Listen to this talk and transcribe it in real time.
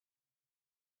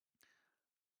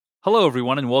Hello,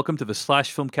 everyone, and welcome to the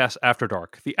Slash Filmcast After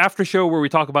Dark, the after show where we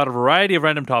talk about a variety of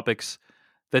random topics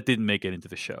that didn't make it into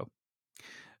the show.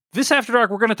 This After Dark,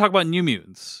 we're going to talk about New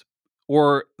Mutants,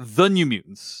 or The New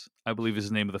Mutants, I believe is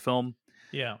the name of the film.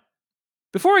 Yeah.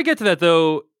 Before I get to that,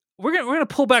 though, we're gonna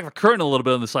pull back the curtain a little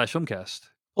bit on the Slash Filmcast.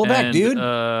 Pull back, dude.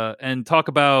 And talk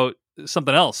about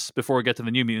something else before we get to the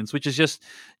New Mutants, which is just,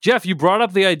 Jeff, you brought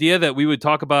up the idea that we would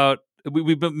talk about,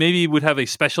 we maybe would have a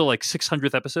special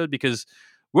 600th episode, because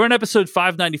we're on episode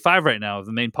 595 right now of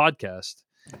the main podcast.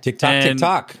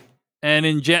 TikTok. And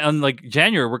in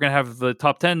January, we're going to have the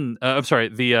top 10.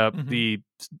 The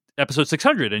episode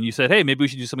 600. And you said, hey, maybe we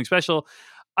should do something special.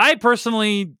 I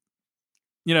personally,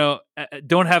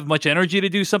 don't have much energy to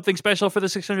do something special for the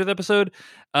 600th episode.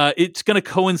 It's going to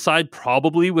coincide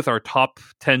probably with our top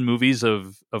 10 movies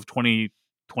of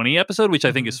 2020 episode, which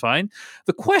I think is fine.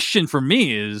 The question for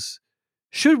me is,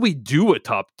 should we do a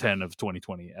top 10 of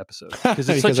 2020 episode? Because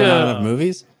it's such not enough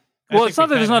movies. Well, it's not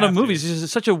that there's not enough movies. It's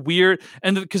just such a weird,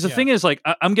 and because the thing is,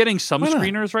 I'm getting some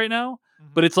screeners right now,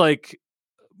 but it's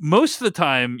most of the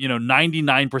time,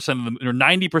 99% of them, or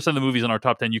 90% of the movies in our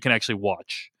top 10 you can actually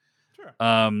watch. Sure.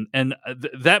 And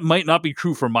that might not be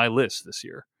true for my list this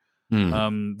year.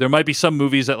 There might be some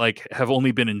movies that have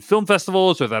only been in film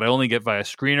festivals, or that I only get via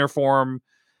screener form.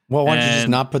 Well, why don't you just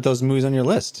not put those movies on your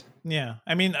list? Yeah,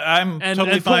 I mean, I'm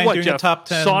totally fine doing a top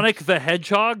 10. Sonic the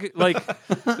Hedgehog,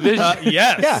 yes,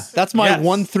 yeah, that's my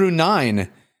 1 through 9,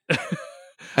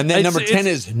 and then number 10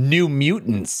 is New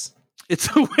Mutants. It's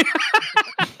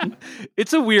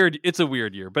a weird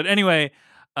year, but anyway,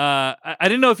 I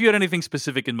didn't know if you had anything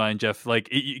specific in mind, Jeff.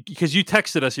 Because you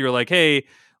texted us, you were like, "Hey,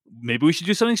 maybe we should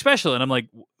do something special," and I'm like,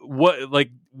 "What?"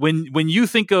 When you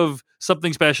think of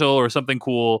something special or something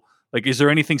cool, is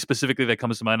there anything specifically that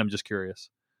comes to mind? I'm just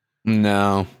curious.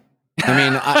 No, I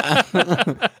mean, I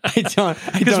don't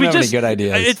have any good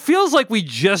ideas. It feels like we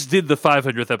just did the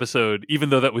 500th episode,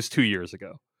 even though that was 2 years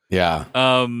ago. Yeah,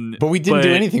 but we didn't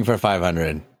do anything for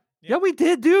 500. Yeah, we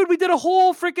did, dude. We did a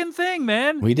whole freaking thing,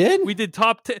 man. We did? We did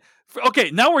top 10. Okay,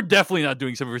 now we're definitely not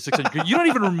doing something for 600. You don't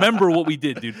even remember what we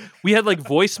did, dude. We had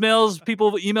voicemails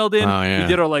people emailed in. Oh, yeah. We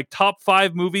did our top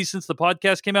 5 movies since the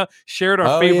podcast came out, shared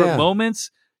our favorite moments.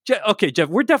 Okay, Jeff,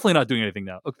 we're definitely not doing anything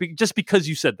now. Okay, just because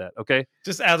you said that, okay?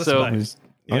 Just out of spite.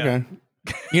 Okay.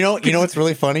 You know what's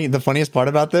really funny? The funniest part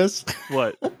about this?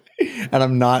 What? And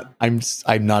I'm not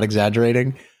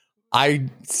exaggerating. I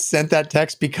sent that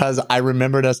text because I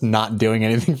remembered us not doing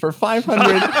anything for 500.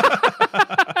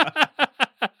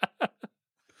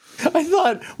 I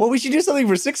thought, well, we should do something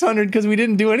for 600 because we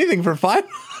didn't do anything for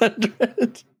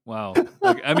 500. Wow.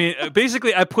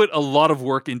 Basically, I put a lot of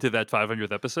work into that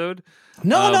 500th episode.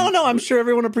 No. I'm sure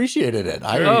everyone appreciated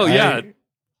it.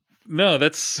 No,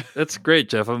 that's great,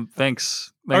 Jeff.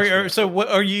 Thanks. So, what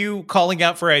are you calling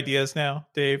out for ideas now,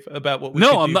 Dave? About what we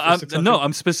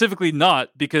I'm specifically not,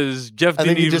 because Jeff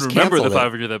didn't even remember the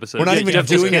 500th episode. We're not even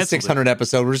doing a 600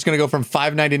 episode. We're just going to go from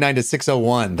 599 to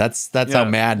 601. That's how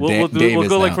mad Dave is. We'll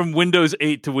go now. from Windows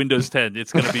 8 to Windows 10.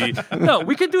 It's going to be no.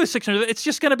 We can do a 600. It's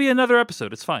just going to be another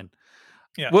episode. It's fine.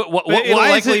 Yeah, it'll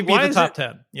likely be the top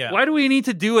 10. Yeah. Why do we need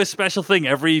to do a special thing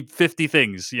every 50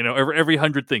 things? Every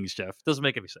 100 things, Jeff? Doesn't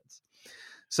make any sense.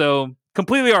 So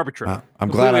completely arbitrary. I'm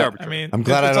glad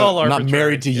I'm not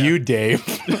married to you, Dave.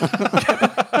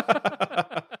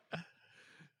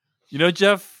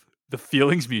 Jeff, the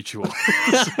feeling's mutual.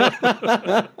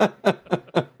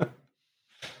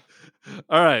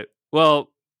 All right. Well,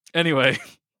 anyway,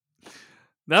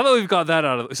 now that we've got that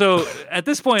out of the so at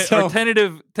this point, our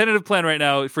tentative plan right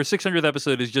now for 600th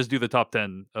episode is just do the top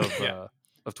 10 of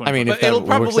 2020. I mean, but it'll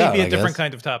probably be a different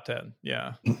kind of top 10.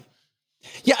 Yeah.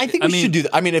 Yeah, I think we should do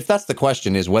that. I mean, if that's the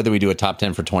question, is whether we do a top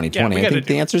 10 for 2020, I think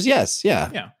the answer is yes.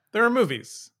 Yeah. Yeah. There are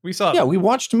movies. We saw them. Yeah, we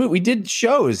watched movies. We did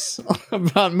shows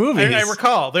about movies. I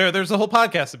recall. There's a whole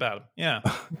podcast about them. Yeah.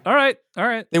 All right.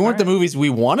 They weren't the movies we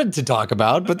wanted to talk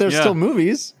about, but they're still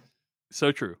movies.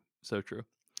 So true.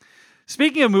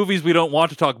 Speaking of movies we don't want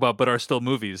to talk about, but are still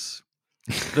movies,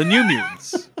 The New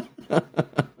Mutants. The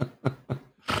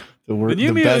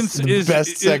New Mutants is the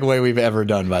best segue we've ever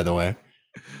done, by the way.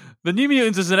 The New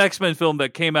Mutants is an X-Men film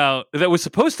that was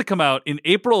supposed to come out in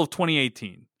April of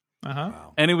 2018.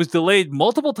 Wow. And it was delayed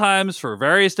multiple times for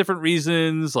various different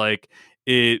reasons.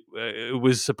 It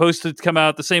was supposed to come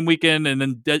out the same weekend, and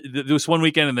then there was one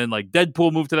weekend, and then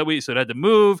Deadpool moved to that week, so it had to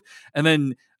move. And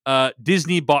then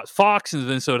Disney bought Fox, and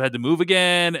then so it had to move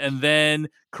again. And then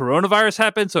coronavirus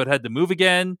happened, so it had to move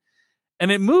again.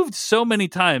 And it moved so many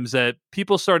times that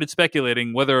people started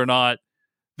speculating whether or not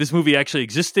this movie actually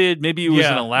existed. Maybe it was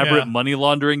an elaborate money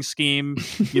laundering scheme.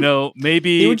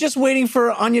 Maybe they were just waiting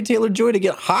for Anya Taylor-Joy to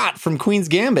get hot from Queen's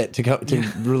Gambit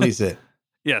to release it.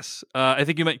 Yes, I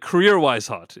think you meant career-wise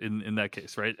hot in that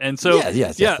case, right? And so,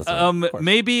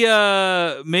 maybe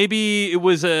it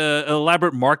was an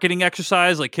elaborate marketing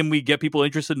exercise. Like, can we get people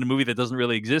interested in a movie that doesn't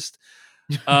really exist?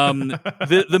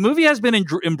 The movie has been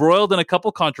embroiled in a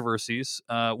couple controversies.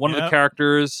 One of the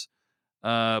characters,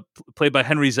 played by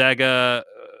Henry Zaga,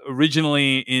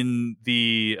 originally in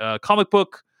the comic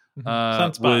book,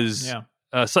 Sunspot.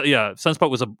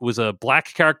 Sunspot was a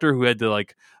black character who had to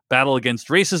battle against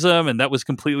racism, and that was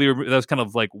kind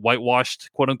of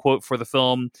whitewashed, quote unquote, for the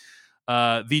film.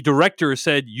 The director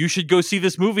said you should go see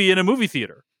this movie in a movie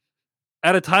theater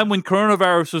at a time when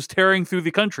coronavirus was tearing through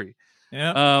the country.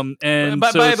 Yeah.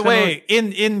 By the way,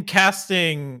 in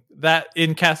casting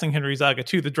Henry Zaga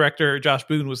too, the director Josh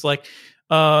Boone was like,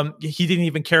 he didn't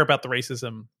even care about the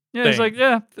racism. Yeah, he's like,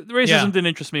 the racism didn't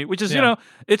interest me, which is,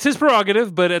 it's his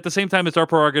prerogative, but at the same time, it's our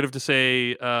prerogative to say,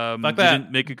 you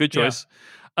didn't make a good choice.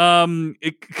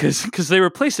 Because they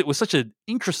replaced it with such an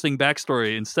interesting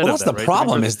backstory instead of that. Well, that's the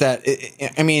problem is that,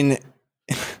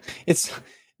 it's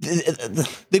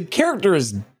the character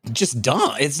is just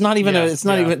dumb. It's not even, even,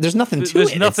 there's nothing to it.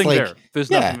 There's nothing there. There's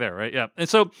nothing there, right? Yeah. And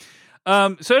so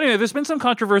anyway, there's been some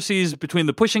controversies between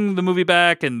the pushing the movie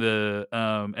back and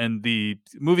the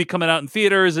movie coming out in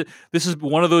theaters. This is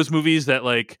one of those movies that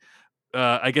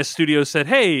I guess studios said,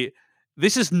 hey,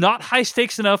 this is not high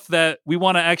stakes enough that we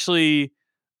want to actually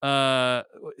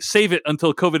save it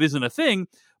until COVID isn't a thing,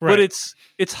 but it's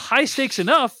high stakes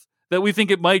enough that we think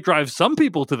it might drive some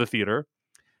people to the theater.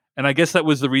 And I guess that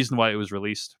was the reason why it was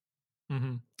released.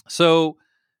 Mm-hmm. So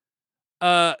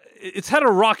it's had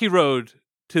a rocky road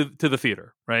to the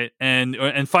theater, right?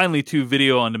 And finally to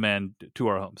video on demand to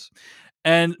our homes.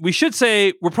 And we should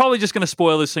say we're probably just going to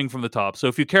spoil this thing from the top. So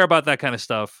if you care about that kind of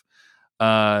stuff,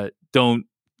 don't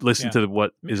listen to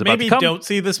what is about to come. Maybe don't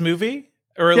see this movie,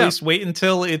 or at least wait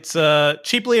until it's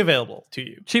cheaply available to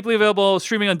you. Cheaply available,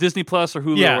 streaming on Disney Plus or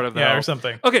Hulu or whatever. Or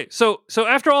something. Okay, so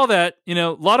after all that, a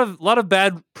lot of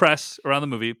bad press around the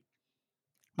movie.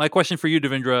 My question for you,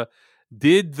 Devindra: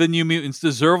 did the New Mutants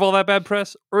deserve all that bad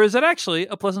press, or is it actually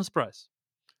a pleasant surprise?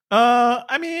 I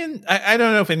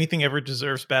don't know if anything ever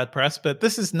deserves bad press, but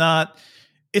this is not.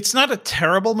 It's not a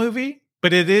terrible movie,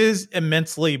 but it is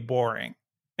immensely boring.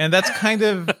 And that's kind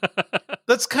of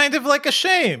like a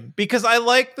shame, because I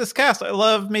like this cast. I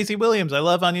love Maisie Williams. I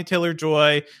love Anya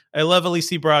Taylor-Joy. I love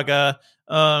Alicia Braga.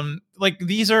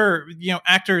 These are,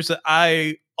 actors that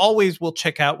I always will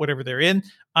check out whatever they're in.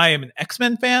 I am an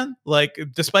X-Men fan.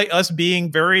 Despite us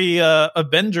being very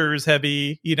Avengers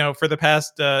heavy, for the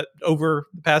past over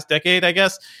the past decade, I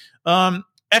guess.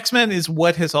 X-Men is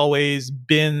what has always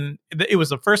been. It was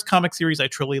the first comic series I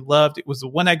truly loved. It was the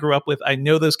one I grew up with. I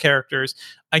know those characters.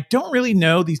 I don't really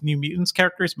know these New Mutants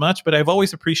characters much, but I've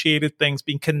always appreciated things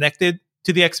being connected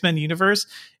to the X-Men universe.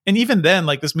 And even then,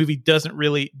 this movie doesn't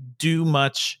really do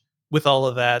much with all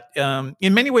of that.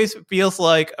 In many ways, it feels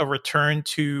like a return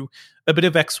to a bit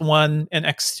of X1 and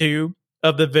X2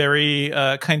 of the very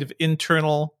kind of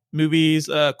internal movies,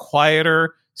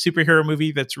 quieter superhero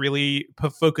movie that's really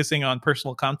focusing on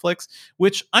personal conflicts,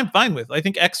 which I'm fine with. I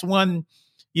think X1,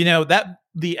 that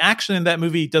the action in that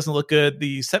movie doesn't look good.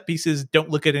 The set pieces don't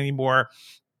look good anymore.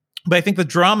 But I think the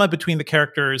drama between the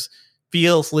characters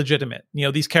feels legitimate.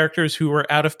 These characters who were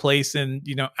out of place and,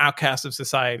 outcasts of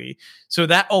society. So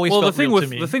that always felt real to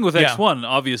me. The thing with X1,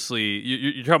 obviously,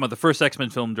 you're talking about the first X-Men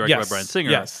film directed by Bryan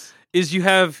Singer, is you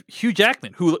have Hugh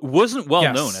Jackman, who wasn't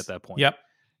well known at that point. Yep.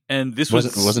 And this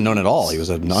wasn't known at all. He was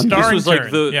a non.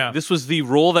 This was the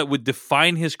role that would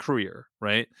define his career,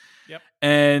 right? Yep.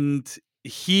 And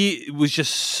he was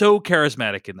just so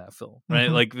charismatic in that film, right?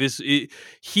 Mm-hmm.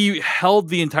 He held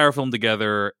the entire film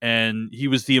together, and he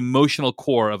was the emotional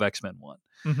core of X-Men 1.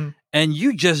 Mm-hmm. And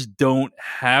you just don't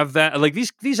have that.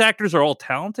 These actors are all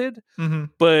talented,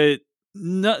 but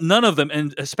none of them,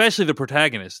 and especially the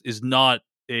protagonist, is not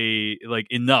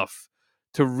enough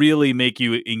to really make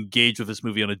you engage with this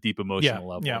movie on a deep emotional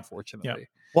level, unfortunately. Yeah.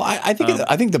 Well, I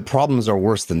think the problems are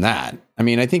worse than that. I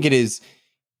mean, I think it is,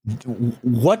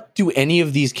 what do any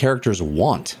of these characters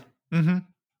want? Mm-hmm.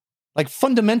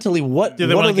 Fundamentally, what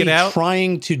are they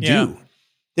trying to do?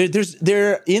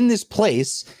 They're in this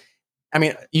place. I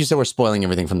mean, you said we're spoiling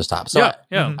everything from the top. So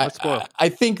let's spoil. I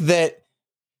think that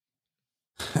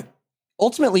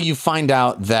ultimately, you find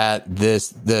out that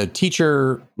the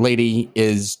teacher lady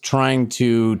is trying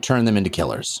to turn them into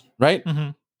killers, right? Mm-hmm.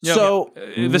 So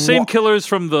the same killers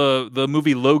from the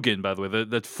movie Logan, by the way.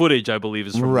 That footage, I believe,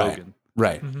 is from Logan.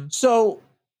 Right. Mm-hmm. So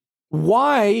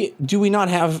why do we not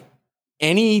have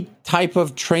any type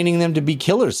of training them to be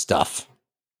killers stuff?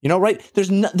 Right?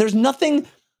 There's nothing.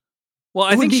 Well,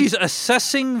 I think she's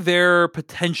assessing their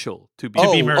potential to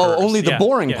be murderers. Only the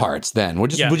boring parts then.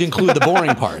 Would include the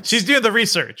boring parts. She's doing the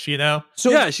research,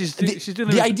 So she's doing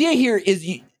the idea here is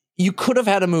you could have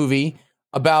had a movie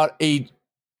about a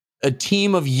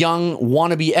team of young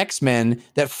wannabe X-Men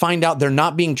that find out they're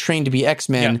not being trained to be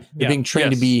X-Men, they're being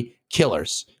trained to be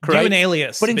killers. Do an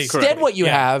alias. But instead what you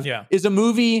have is a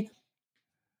movie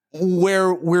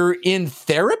where we're in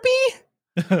therapy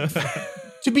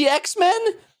to be X-Men.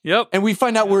 Yep. And we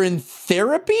find out we're in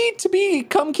therapy to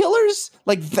become killers.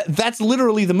 Like that's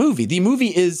literally the movie. The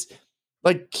movie is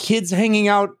like kids hanging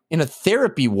out in a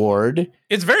therapy ward.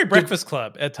 It's very Breakfast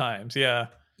Club at times. Yeah.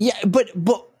 Yeah, but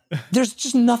there's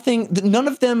just nothing. None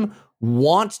of them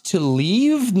want to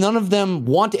leave. None of them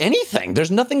want anything.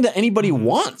 There's nothing that anybody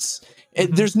wants.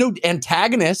 There's no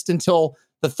antagonist until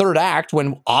the third act,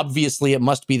 when obviously it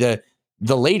must be the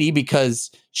lady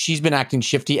because she's been acting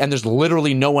shifty, and there's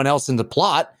literally no one else in the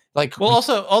plot.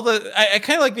 Also I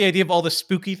kind of like the idea of all the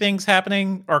spooky things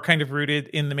happening are kind of rooted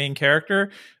in the main character.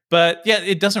 But yeah,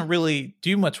 it doesn't really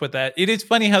do much with that. It is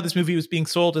funny how this movie was being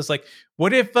sold as like,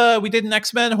 what if we did an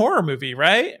X-Men horror movie,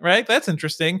 right? That's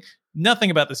interesting.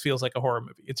 Nothing about this feels like a horror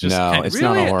movie. It's just it's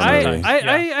not a horror movie.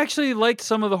 I actually liked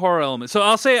some of the horror elements. So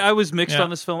I'll say I was mixed on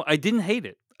this film. I didn't hate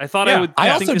it. I thought I would.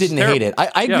 I also didn't hate it.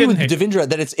 I agree with Devindra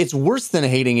that it's worse than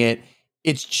hating it.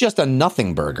 It's just a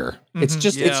nothing burger. It's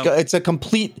just it's a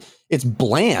complete. It's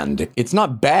bland. It's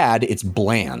not bad. It's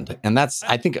bland, and that's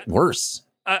I think worse.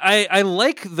 I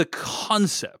like the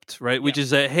concept, right? Which is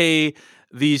that, hey,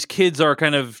 these kids are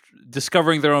kind of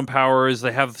discovering their own powers.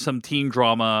 They have some teen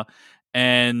drama,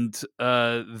 and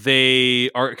they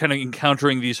are kind of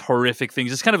encountering these horrific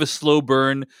things. It's kind of a slow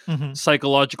burn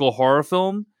psychological horror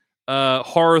film,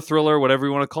 horror thriller, whatever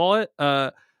you want to call it.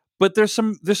 But there's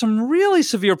some really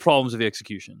severe problems with the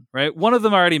execution, right? One of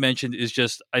them I already mentioned is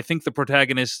just, I think the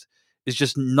protagonist is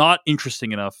just not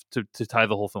interesting enough to tie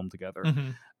the whole film together.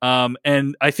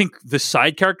 And I think the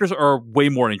side characters are way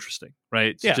more interesting,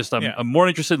 right? It's I'm more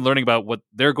interested in learning about what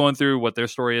they're going through, what their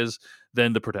story is,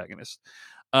 than the protagonist.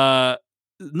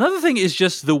 Another thing is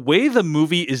just the way the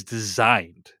movie is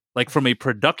designed, like from a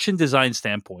production design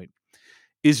standpoint,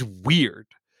 is weird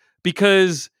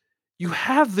because you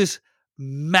have this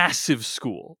massive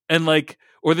school and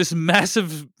or this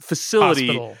massive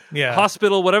facility,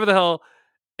 hospital, whatever the hell.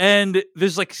 And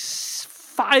there's like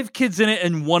 5 kids in it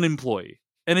and 1 employee.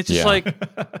 And it's just like,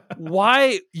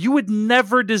 why? You would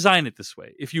never design it this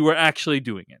way if you were actually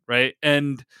doing it, right?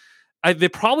 And they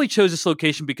probably chose this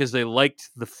location because they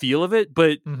liked the feel of it,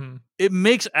 but it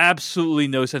makes absolutely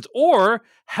no sense. Or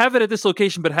have it at this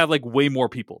location, but have like way more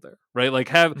people there, right? Like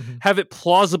have it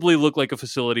plausibly look like a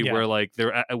facility where like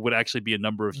there would actually be a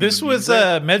number of. This was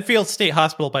Medfield State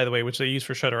Hospital, by the way, which they use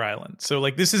for Shutter Island. So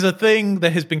like this is a thing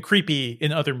that has been creepy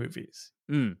in other movies.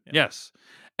 Yes,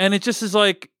 and it just is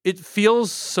like it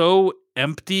feels so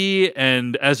empty,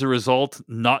 and as a result,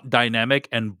 not dynamic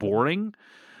and boring.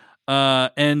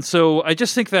 And so I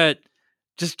just think that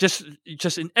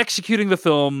just in executing the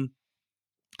film,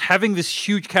 having this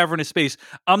huge cavernous space,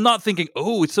 I'm not thinking,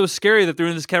 oh, it's so scary that they're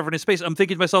in this cavernous space. I'm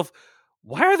thinking to myself,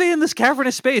 why are they in this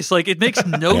cavernous space? Like it makes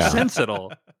no sense at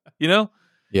all,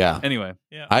 Yeah. Anyway.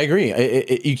 Yeah. I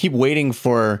agree. You keep waiting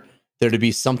for there to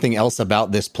be something else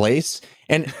about this place.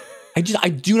 And I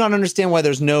do not understand why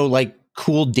there's no like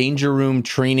cool danger room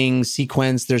training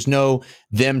sequence. There's no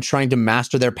them trying to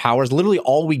master their powers. Literally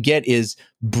all we get is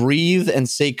breathe and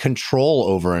say control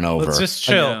over and over. Let's just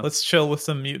chill. Let's chill with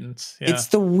some mutants. Yeah. It's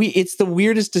the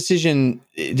weirdest decision.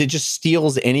 It just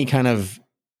steals any kind of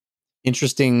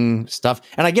interesting stuff.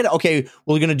 And I get it. Okay,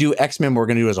 we're going to do X-Men. We're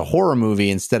going to do it as a horror movie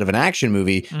instead of an action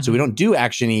movie. So we don't do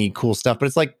action-y cool stuff, but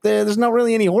it's like there's not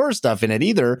really any horror stuff in it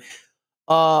either.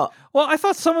 Well, I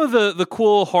thought some of the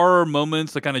cool horror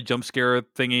moments, the kind of jump scare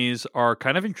thingies, are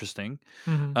kind of interesting.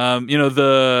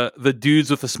 The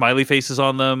dudes with the smiley faces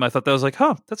on them, I thought that was like,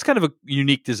 that's kind of a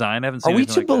unique design. I haven't seen. Are we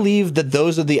to believe that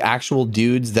those are the actual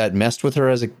dudes that messed with her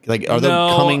as they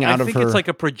coming out of her? I think it's like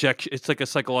a projection. It's like a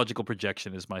psychological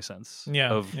projection, is my sense.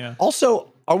 Yeah.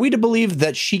 Also, are we to believe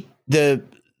that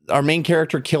our main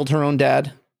character killed her own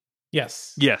dad?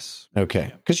 Yes.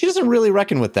 Okay, because she doesn't really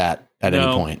reckon with that at any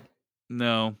point.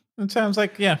 No. It sounds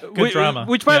like, good drama.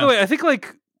 Which, by the way, I think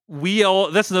like we all,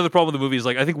 that's another problem with the movie is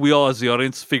like, I think we all as the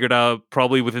audience figured out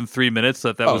probably within 3 minutes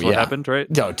that was what happened, right?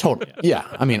 No, totally. Yeah.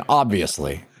 I mean,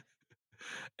 obviously.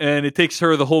 And it takes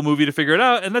her the whole movie to figure it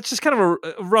out. And that's just kind of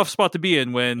a rough spot to be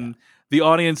in when the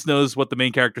audience knows what the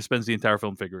main character spends the entire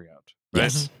film figuring out. Right?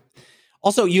 Yes.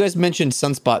 Also, you guys mentioned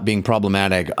Sunspot being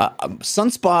problematic.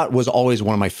 Sunspot was always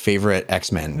one of my favorite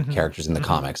X-Men characters in the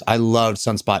comics. I loved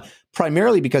Sunspot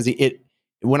primarily because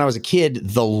when I was a kid,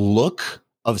 the look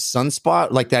of Sunspot,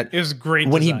 like that, it was great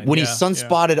when design. he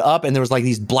sunspotted up, and there was like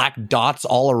these black dots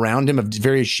all around him of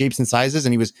various shapes and sizes,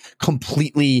 and he was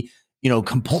completely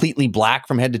black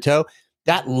from head to toe.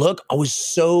 That look was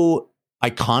so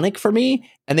iconic for me,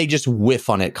 and they just whiff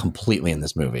on it completely in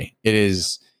this movie.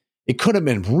 It could have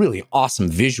been really awesome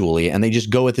visually, and they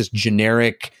just go with this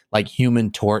generic like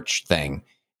Human Torch thing,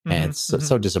 and it's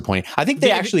so disappointing. I think they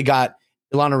actually got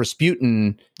Ilana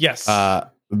Rasputin. Yes,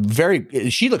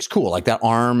 she looks cool, like that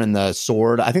arm and the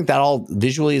sword. I think that all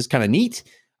visually is kind of neat.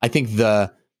 I think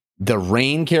the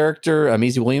Rain character,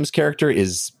 Maisie Williams' character,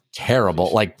 is terrible.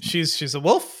 Like she's a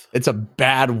wolf. It's a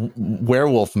bad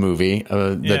werewolf movie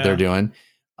that they're doing.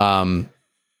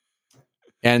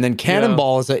 And then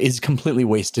Cannonball is completely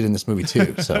wasted in this movie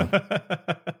too. So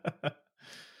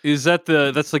is that's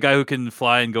the guy who can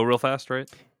fly and go real fast, right?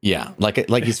 Yeah, like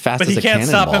he's fast, but as he a can't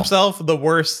cannonball. stop himself.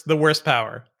 The worst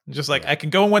power. Just like I can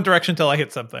go in one direction until I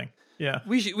hit something. Yeah.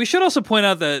 We should also point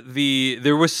out that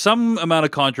there was some amount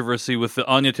of controversy with the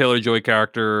Anya Taylor-Joy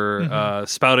character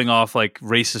spouting off like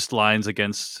racist lines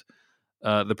against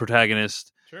the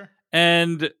protagonist. Sure.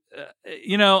 And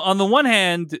on the one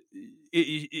hand,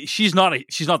 she's not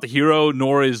the hero,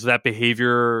 nor is that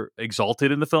behavior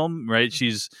exalted in the film, right?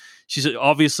 She's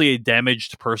obviously a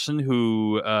damaged person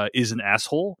who is an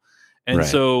asshole, and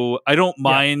so I don't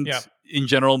mind in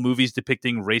general movies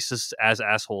depicting racists as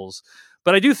assholes.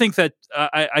 But I do think that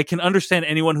I can understand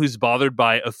anyone who's bothered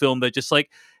by a film that just like,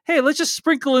 hey, let's just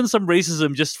sprinkle in some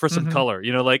racism just for some color.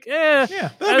 That'll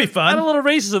be fun. Add a little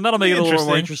racism, that'll make it a little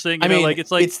more interesting.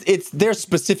 It's there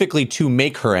specifically to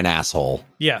make her an asshole.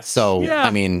 Yes. So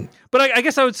I mean, but I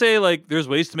guess I would say like there's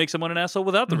ways to make someone an asshole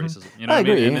without the racism. I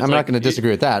agree. I'm not going to disagree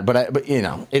with that. But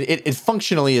it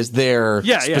functionally is there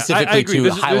specifically I agree. to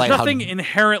There's highlight nothing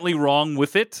inherently wrong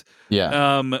with it.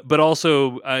 Yeah. But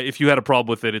also, if you had a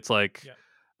problem with it, it's like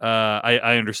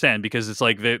I understand, because it's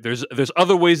like there's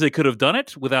other ways they could have done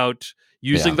it without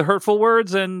using the hurtful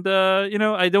words, and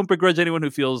I don't begrudge anyone who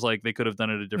feels like they could have done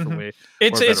it a different way.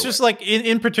 It's just like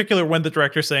in particular when the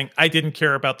director's saying I didn't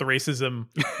care about the racism,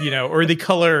 or the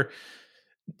color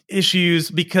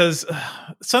issues, because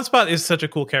Sunspot is such a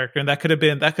cool character, and that could have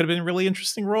been a really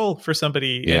interesting role for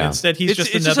somebody. And instead he's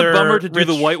just another a bummer to do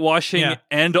the whitewashing,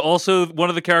 and also one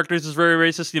of the characters is very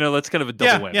racist. That's kind of a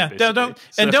double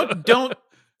whammy.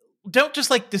 Don't just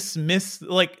like dismiss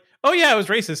like, oh yeah, I was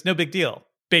racist, no big deal,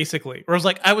 basically. Or I was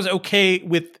like, I was okay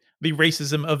with the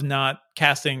racism of not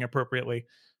casting appropriately.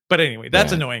 But anyway,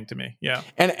 that's annoying to me. Yeah.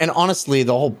 And honestly,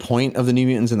 the whole point of the New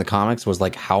Mutants in the comics was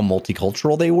like how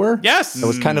multicultural they were. Yes. It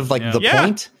was kind of like the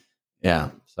point.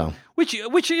 Yeah. So which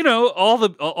all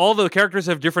the characters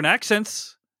have different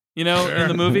accents, in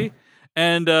the movie.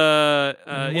 And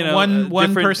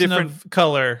one person of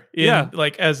color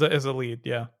like as a lead.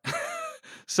 Yeah.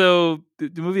 So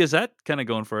the movie has that kind of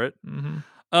going for it.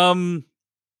 The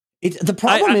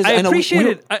problem is, I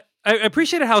appreciated I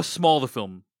appreciated how small the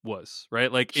film was,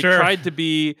 right? Like it tried to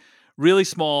be really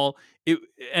small.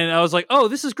 And I was like, oh,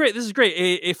 this is great.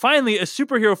 Finally, a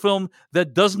superhero film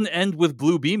that doesn't end with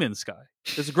blue beam in sky.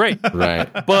 It's great. Right.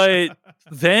 But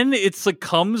then it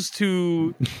succumbs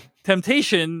to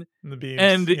temptation,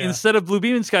 and instead of blue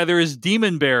beam in sky, there is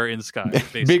demon bear in sky.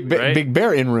 Big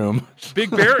bear in room. Big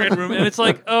bear in room. And it's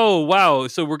like, oh, wow.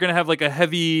 So we're going to have like a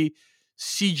heavy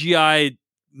CGI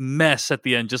mess at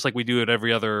the end, just like we do at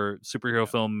every other superhero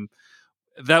film.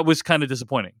 That was kind of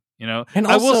disappointing, And also,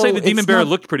 I will say the demon bear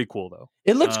looked pretty cool, though.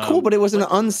 It looks cool, but it was an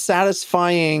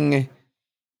unsatisfying.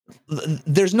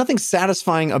 There's nothing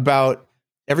satisfying about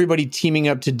everybody teaming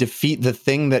up to defeat the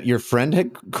thing that your friend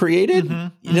had created.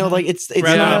 Like it's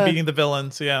rather than beating the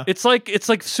villains. Yeah, it's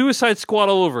like Suicide Squad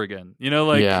all over again.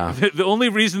 The only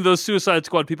reason those Suicide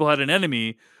Squad people had an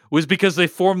enemy was because they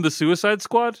formed the Suicide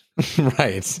Squad.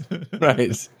 Right.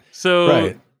 So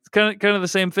it's kind of the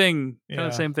same thing. Kind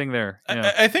of the same thing there.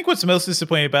 Yeah. I think what's most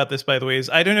disappointing about this, by the way, is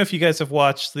I don't know if you guys have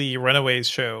watched the Runaways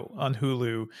show on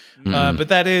Hulu, but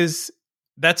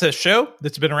that's a show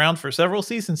that's been around for several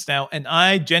seasons now, and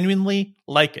I genuinely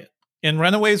like it. And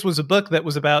Runaways was a book that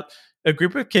was about a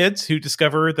group of kids who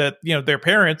discover that their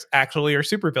parents actually are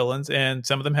supervillains, and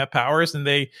some of them have powers, and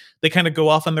they kind of go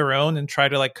off on their own and try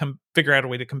to like figure out a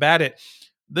way to combat it.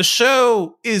 The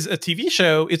show is a TV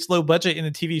show; it's low budget in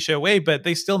a TV show way, but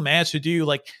they still manage to do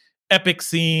like epic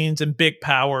scenes and big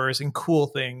powers and cool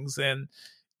things. And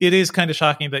it is kind of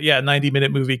shocking that a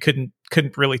 90-minute movie couldn't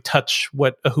really touch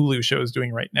what a Hulu show is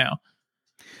doing right now.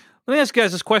 Let me ask you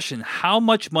guys this question: how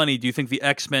much money do you think the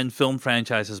X-Men film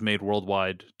franchise has made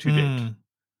worldwide to date?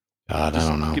 God, I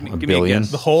don't know. Give me a a billion?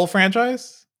 guess. The whole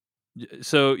franchise?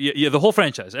 So yeah, the whole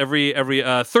franchise, every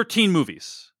 13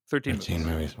 movies. 13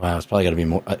 movies. Wow, it's probably got to be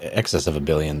more excess of $1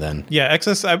 billion then. Yeah,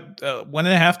 excess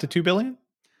 1.5 to 2 billion.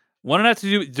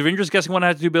 Devindra's guessing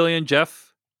 1.5 to 2 billion.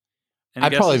 Jeff, any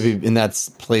I'd guesses? probably be in that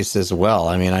place as well.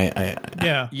 I mean,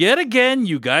 Yeah. Yet again,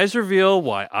 you guys reveal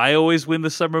why I always win the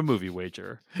summer movie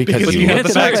wager. Because you you have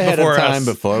looked the it up facts ahead before of time us.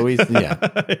 before we. Yeah.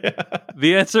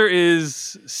 The answer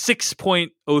is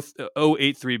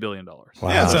 $6.083 billion. Wow,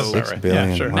 Yeah, that sounds about $6 right. billion.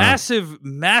 Yeah, sure. Wow.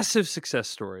 Massive success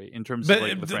story in terms But of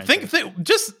like the franchise.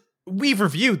 just we've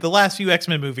reviewed the last few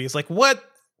X-Men movies. Like what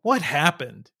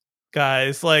happened,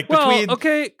 guys? Like between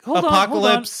hold on.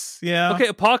 Apocalypse, yeah. Okay,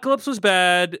 Apocalypse was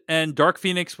bad, and Dark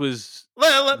Phoenix was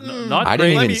not I great.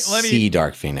 didn't even see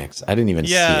Dark Phoenix. I didn't even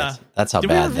see it. That's how Did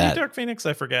we bad review that. Dark Phoenix?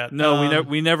 I forgot. No,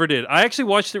 we never did. I actually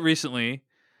watched it recently,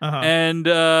 and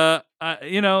it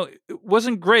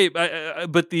wasn't great.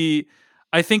 But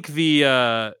I think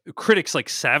the critics like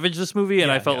savaged this movie, and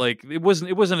I felt like it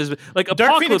wasn't as like Dark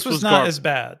Apocalypse Phoenix was not as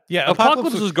bad. Yeah,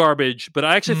 Apocalypse was garbage, but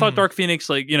I actually thought Dark Phoenix,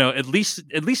 like at least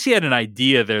he had an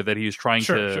idea there that he was trying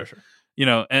to. Sure.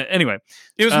 Anyway,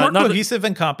 it was more cohesive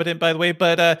and competent, by the way.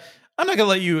 But I'm not going to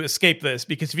let you escape this,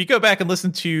 because if you go back and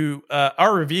listen to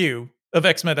our review of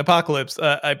X-Men Apocalypse,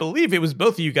 I believe it was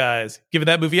both of you guys giving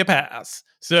that movie a pass.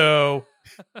 So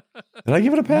did I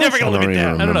give it a pass? Never gonna live it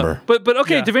down. I don't know. But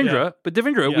okay, Yeah, Devindra. But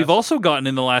Devindra, Yes. we've also gotten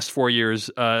in the last 4 years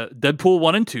Deadpool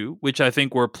 1 and 2, which I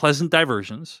think were pleasant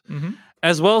diversions,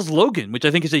 as well as Logan, which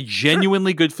I think is a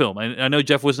genuinely good film. I know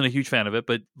Jeff wasn't a huge fan of it,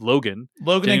 but Logan,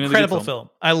 incredible film.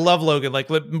 I love Logan. Like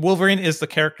Wolverine is the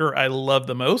character I love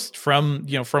the most from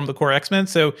the core X-Men.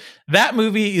 So that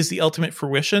movie is the ultimate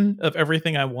fruition of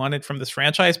everything I wanted from this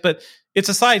franchise, but it's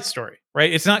a side story,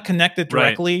 right? It's not connected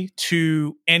directly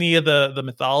to any of the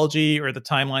mythology or the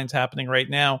timelines happening right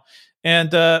now.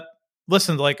 And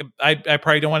listen, like I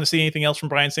probably don't want to see anything else from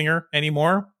Bryan Singer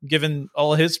anymore, given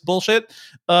all of his bullshit.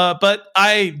 But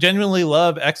I genuinely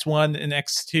love X1 and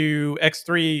X2,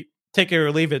 X3. Take it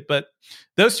or leave it. But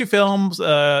those two films,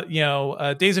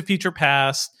 Days of Future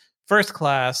Past, First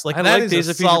Class, like that is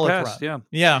a solid run.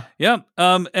 Yeah.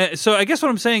 So I guess what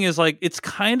I'm saying is like it's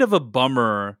kind of a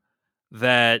bummer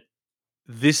that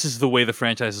this is the way the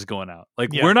franchise is going out. Like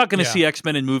we're not going to see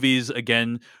X-Men in movies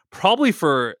again, probably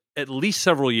for at least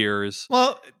several years.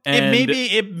 Well,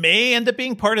 it may end up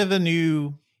being part of the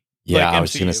new. Yeah, I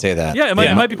was going to say that. Yeah, it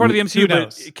might be part of the MCU,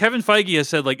 but Kevin Feige has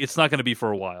said like it's not going to be for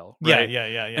a while. Right?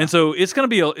 Yeah. And so it's going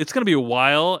to be a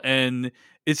while, and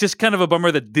it's just kind of a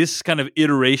bummer that this kind of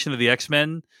iteration of the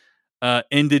X-Men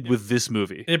ended with this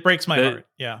movie. It breaks my heart.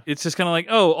 Yeah, it's just kind of like,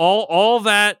 all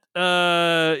that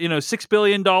 $6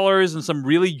 billion and some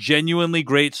really genuinely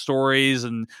great stories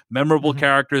and memorable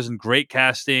characters and great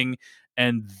casting,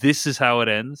 and this is how it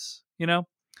ends.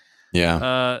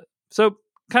 Yeah. So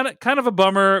kind of a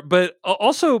bummer, but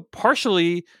also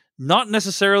partially not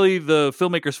necessarily the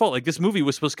filmmaker's fault. Like this movie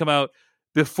was supposed to come out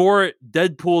before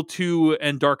Deadpool 2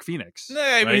 and Dark Phoenix.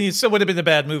 I mean, it still would have been a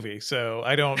bad movie. So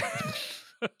I don't.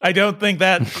 I don't think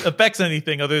that affects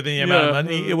anything other than the amount of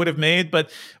money it would have made.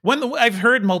 But I've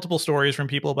heard multiple stories from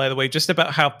people, by the way, just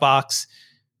about how Fox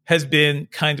has been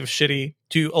kind of shitty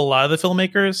to a lot of the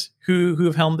filmmakers who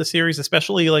have helmed the series,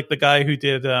 especially like the guy who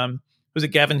did was it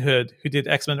Gavin Hood, who did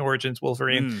X-Men Origins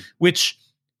Wolverine, which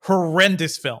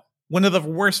horrendous film. One of the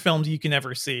worst films you can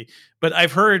ever see. But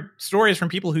I've heard stories from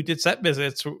people who did set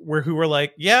visits who were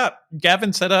like, yeah,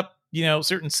 Gavin set up,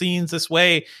 certain scenes this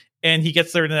way, and he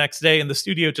gets there the next day and the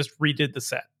studio just redid the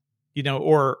set,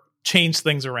 or changed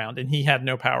things around, and he had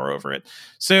no power over it.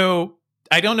 So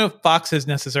I don't know if Fox has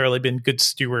necessarily been good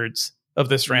stewards of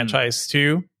this franchise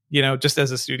too, just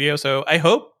as a studio. So I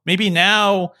hope maybe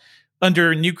now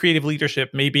under new creative leadership,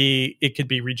 maybe it could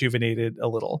be rejuvenated a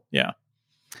little. Yeah.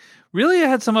 Really, it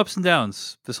had some ups and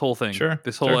downs, this whole thing. Sure.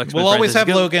 This whole X-Men We'll always franchise.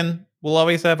 have Logan. We'll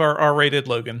always have our R-rated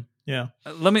Logan. Yeah.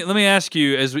 Let me ask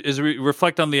you, as we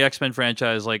reflect on the X-Men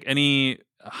franchise, like any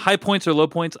high points or low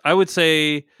points? I would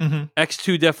say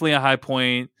X2 definitely a high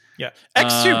point. Yeah.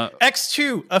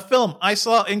 X2, a film I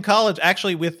saw in college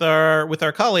actually with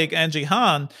our colleague Angie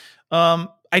Han.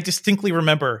 I distinctly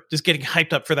remember just getting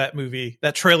hyped up for that movie.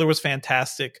 That trailer was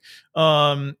fantastic.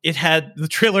 The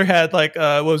trailer had like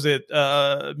what was it?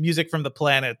 Music from the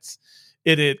planets.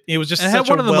 It was just and it such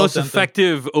had one a of the most well-done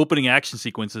effective opening action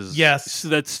sequences. Yes,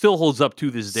 that still holds up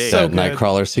to this day. So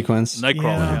Nightcrawler sequence.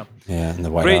 Nightcrawler, yeah, in the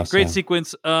White House. Great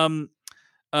sequence.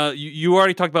 You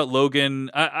already talked about Logan.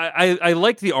 I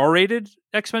like the R-rated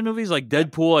X-Men movies, like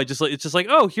Deadpool. It's just like,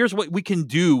 oh, here's what we can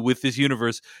do with this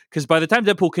universe. Because by the time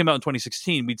Deadpool came out in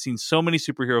 2016, we'd seen so many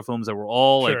superhero films that were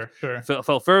all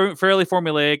felt fairly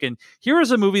formulaic. And here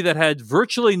is a movie that had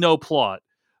virtually no plot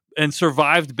and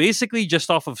survived basically just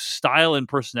off of style and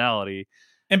personality.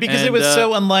 And because it was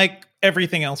so unlike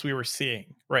everything else we were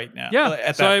seeing right now.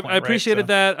 Yeah, so I appreciated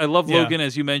that. I love Logan,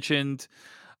 as you mentioned.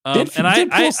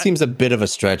 Deadpool seems a bit of a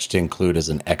stretch to include as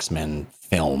an X-Men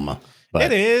film. But,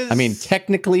 it is. I mean,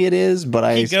 technically it is,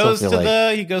 but he goes to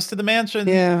the mansion.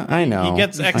 Yeah, I know. He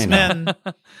gets X-Men.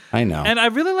 I know. And I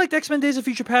really liked X-Men Days of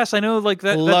Future Past. I know, like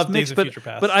that's mixed,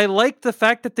 but I like the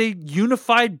fact that they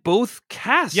unified both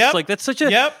casts. Yep. Like that's such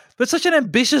an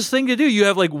ambitious thing to do. You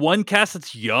have like one cast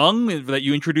that's young that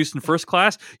you introduced in First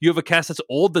Class. You have a cast that's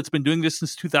old that's been doing this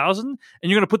since 2000, and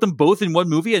you're going to put them both in one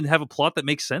movie and have a plot that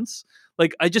makes sense.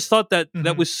 Like I just thought that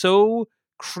that was so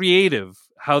creative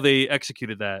how they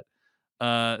executed that.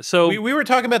 So we were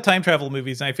talking about time travel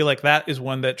movies, and I feel like that is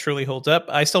one that truly holds up.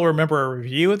 I still remember a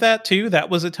review of that too. That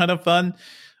was a ton of fun.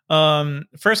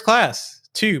 First Class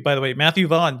too, by the way, Matthew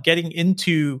Vaughn getting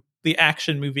into the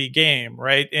action movie game,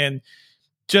 right? And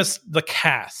just the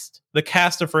cast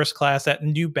of First Class, that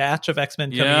new batch of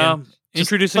X-Men coming in,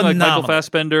 introducing like Michael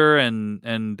Fassbender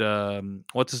and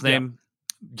what's his name?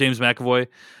 James McAvoy.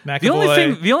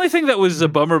 The only thing that was a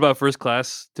bummer about First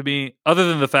Class to me, other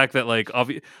than the fact that like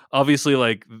obviously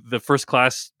like the First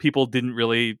Class people didn't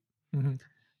really they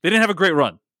didn't have a great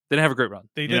run. They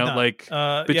did not. Like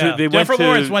Jennifer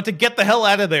Lawrence went to get the hell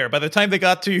out of there. By the time they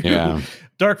got to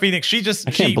Dark Phoenix, she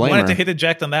wanted to hit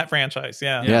eject on that franchise.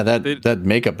 Yeah, that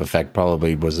makeup effect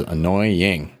probably was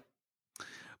annoying.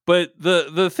 But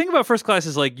the thing about First Class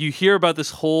is like you hear about this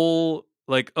whole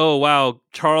like, oh wow,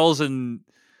 Charles and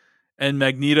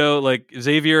Magneto, like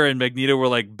Xavier and Magneto were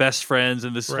like best friends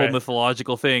and this whole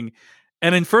mythological thing.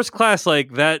 And in First Class,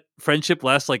 like that friendship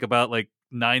lasts like about like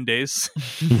 9 days.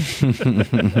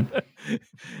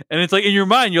 And it's like in your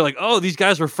mind, you're like, oh, these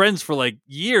guys were friends for like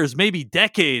years, maybe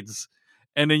decades.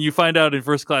 And then you find out in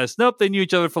First Class, nope, they knew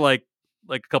each other for like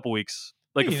a couple weeks,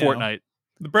 like a fortnight.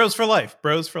 The bros for life.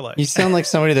 You sound like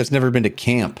somebody that's never been to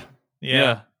camp.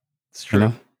 Yeah, it's true. You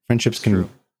know? Friendships can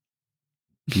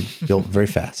be built very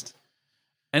fast.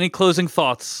 Any closing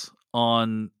thoughts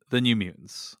on the New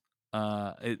Mutants?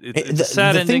 It's a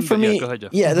sad ending. For me, go ahead,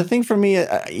 Jeff. Yeah, the thing for me,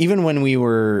 even when we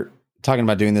were talking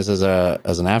about doing this as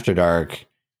an After Dark,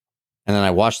 and then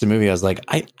I watched the movie, I was like,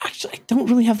 I don't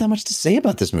really have that much to say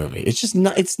about this movie. It's just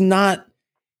not.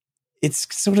 It's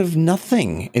sort of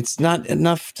nothing. It's not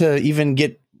enough to even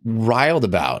get riled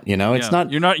about, it's not.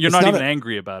 You're not even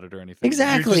angry about it or anything.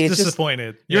 Exactly. You're just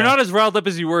disappointed. You're not as riled up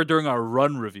as you were during our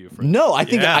Run review. No, I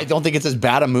don't think it's as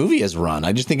bad a movie as Run.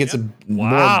 I just think it's a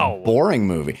more boring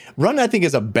movie. Run, I think,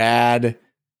 is a bad,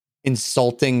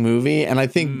 insulting movie, and I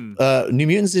think New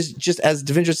Mutants is just, as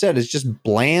Devindra said, is just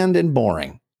bland and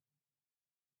boring.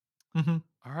 All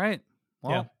right.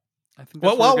 Well, I think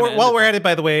while we're at it,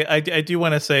 by the way, I do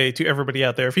want to say to everybody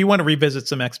out there, if you want to revisit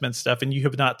some X-Men stuff and you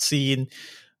have not seen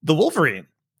The Wolverine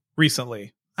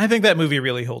recently, I think that movie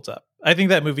really holds up. I think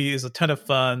that movie is a ton of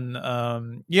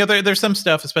fun. There's some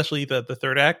stuff, especially the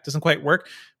third act, doesn't quite work.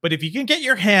 But if you can get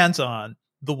your hands on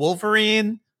The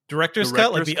Wolverine director's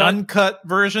cut, like the uncut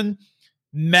version,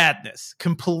 madness,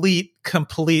 complete,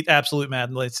 absolute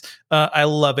madness. I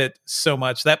love it so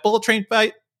much. That bullet train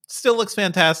fight still looks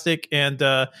fantastic, and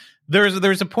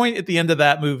there's a point at the end of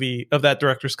that movie, of that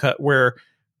director's cut, where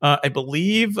I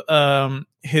believe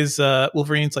his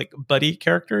Wolverine's like buddy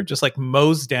character just like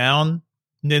mows down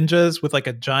ninjas with like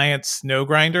a giant snow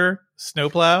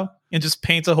plow, and just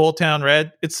paints a whole town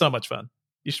red. It's so much fun.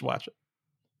 You should watch it.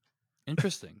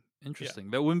 Interesting. Yeah.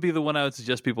 That wouldn't be the one I would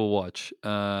suggest people watch.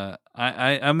 I'm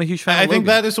a huge fan. I think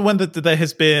that is the one that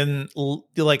has been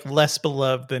like less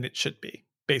beloved than it should be,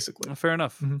 basically. Fair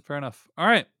enough. Fair enough. All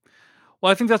right.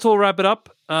 Well, I think that's all. We'll wrap it up.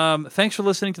 Thanks for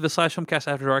listening to the /Filmcast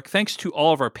After Dark. Thanks to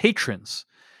all of our patrons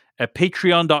at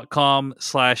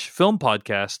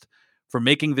patreon.com/filmpodcast for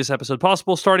making this episode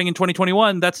possible. Starting in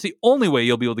 2021, that's the only way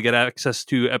you'll be able to get access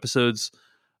to episodes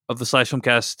of the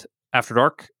 /Filmcast After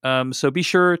Dark. So be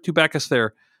sure to back us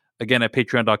there. Again, at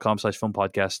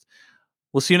patreon.com/filmpodcast.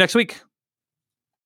 We'll see you next week.